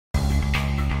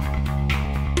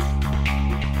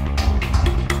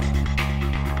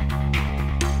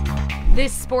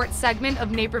This sports segment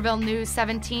of Naperville News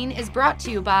 17 is brought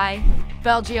to you by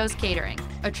Belgio's Catering,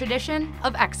 a tradition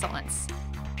of excellence.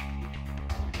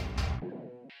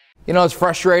 You know, it's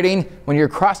frustrating when your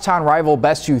crosstown rival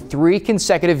bests you 3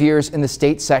 consecutive years in the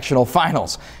state sectional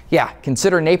finals. Yeah,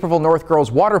 consider Naperville North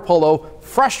girls water polo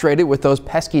frustrated with those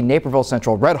pesky Naperville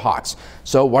Central Redhawks.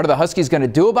 So what are the Huskies going to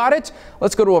do about it?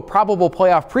 Let's go to a probable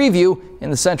playoff preview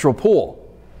in the Central Pool.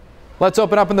 Let's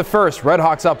open up in the first.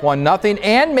 Redhawks up 1-0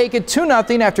 and make it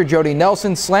 2-0 after Jody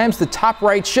Nelson slams the top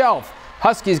right shelf.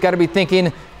 Huskies got to be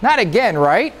thinking, not again,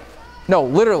 right? No,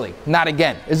 literally, not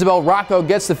again. Isabel Rocco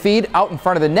gets the feed out in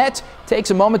front of the net, takes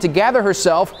a moment to gather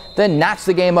herself, then knocks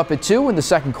the game up at 2 in the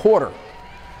second quarter.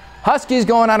 Huskies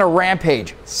going on a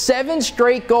rampage. 7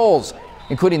 straight goals,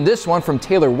 including this one from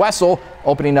Taylor Wessel,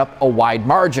 opening up a wide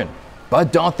margin.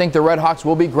 But don't think the Redhawks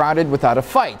will be grounded without a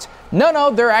fight.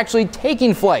 No, they're actually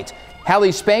taking flight.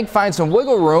 Hallie Spank finds some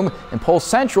wiggle room and pulls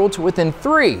Central to within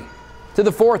 3. To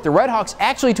the fourth, the Redhawks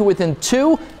actually to within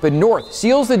 2, but North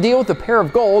seals the deal with a pair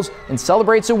of goals and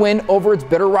celebrates a win over its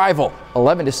bitter rival,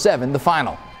 11-7 the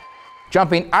final.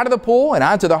 Jumping out of the pool and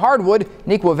onto the hardwood,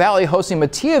 Neuqua Valley hosting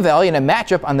Mattia Valley in a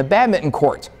matchup on the badminton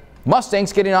court.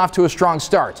 Mustangs getting off to a strong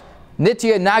start.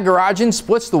 Nitya Nagarajan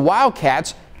splits the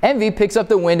Wildcats. Envy picks up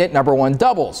the win at #1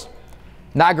 doubles.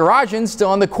 Nagarajan still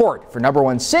on the court for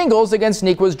 #1 singles against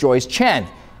Neuqua's Joyce Chen.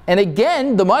 And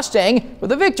again, the Mustang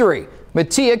with a victory.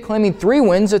 Mattia claiming 3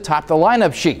 wins atop the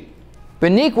lineup sheet.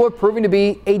 But Neuqua proving to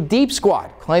be a deep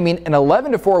squad, claiming an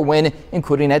 11-4 win,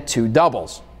 including at 2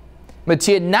 doubles.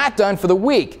 Mattia not done for the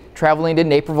week, traveling to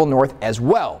Naperville North as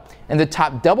well. And the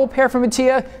top double pair for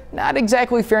Mattia not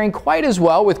exactly faring quite as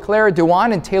well, with Clara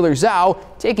Dewan and Taylor Zhao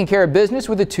taking care of business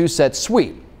with a 2-set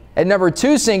sweep. At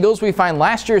 #2 singles, we find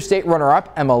last year's state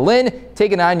runner-up Emma Lin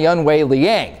taking on Yunwei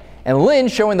Liang. And Lin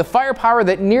showing the firepower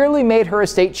that nearly made her a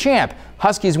state champ.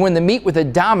 Huskies win the meet with a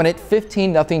dominant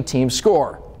 15-0 team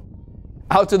score.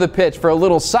 Out to the pitch for a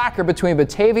little soccer between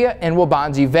Batavia and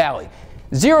Waubonsie Valley.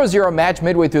 0-0 match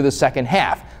midway through the second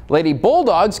half. Lady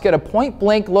Bulldogs get a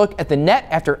point-blank look at the net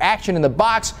after action in the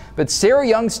box, but Sarah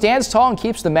Young stands tall and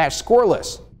keeps the match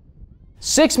scoreless.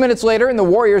 6 minutes later, and the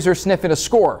Warriors are sniffing a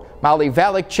score. Molly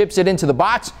Valek chips it into the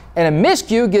box, and a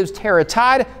miscue gives Tara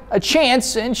Todd a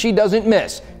chance, and she doesn't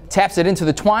miss. Taps it into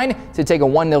the twine to take a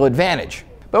 1-0 advantage.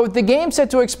 But with the game set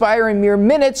to expire in mere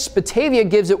minutes, Batavia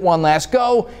gives it one last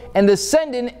go, and the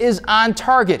send-in is on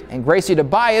target, and Gracie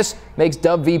Tobias makes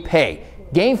Dub V pay.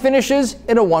 Game finishes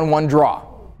in a 1-1 draw.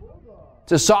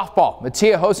 To softball,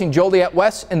 Mattia hosting Joliet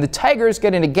West, and the Tigers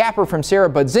getting a gapper from Sarah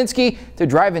Budzinski to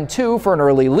drive in 2 for an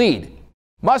early lead.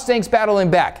 Mustangs battling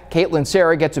back. Caitlin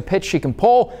Sarah gets a pitch she can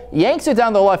pull, yanks it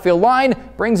down the left field line,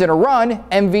 brings in a run,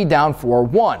 MV down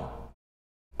 4-1.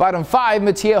 Bottom 5,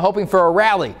 Mattia hoping for a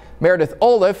rally. Meredith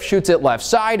Olaf shoots it left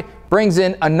side, brings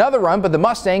in another run, but the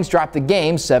Mustangs drop the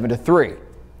game 7-3.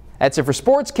 That's it for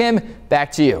sports. Kim,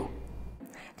 back to you.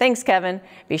 Thanks, Kevin.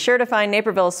 Be sure to find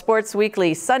Naperville Sports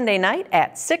Weekly Sunday night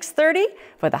at 6:30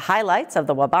 for the highlights of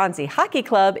the Waubonsie Hockey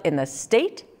Club in the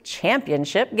state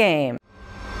championship game.